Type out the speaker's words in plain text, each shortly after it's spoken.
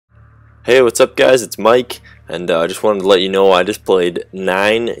Hey, what's up guys? It's Mike, and I just wanted to let you know I just played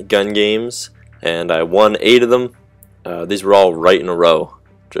 9 gun games and I won 8 of them. These were all right in a row,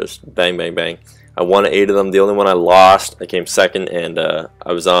 just bang bang bang. I won 8 of them. The only one I lost, I came second, and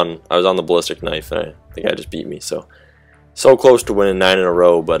I was on the ballistic knife, and the guy just beat me. So close to winning 9 in a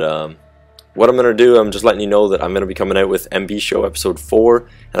row. But what I'm gonna do, I'm just letting you know that I'm gonna be coming out with MB Show episode 4,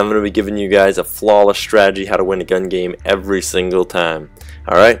 and I'm gonna be giving you guys a flawless strategy how to win a gun game every single time.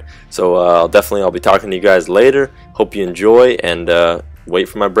 Alright, so I'll be talking to you guys later. Hope you enjoy, and wait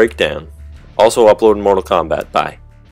for my breakdown. Also uploading Mortal Kombat. Bye.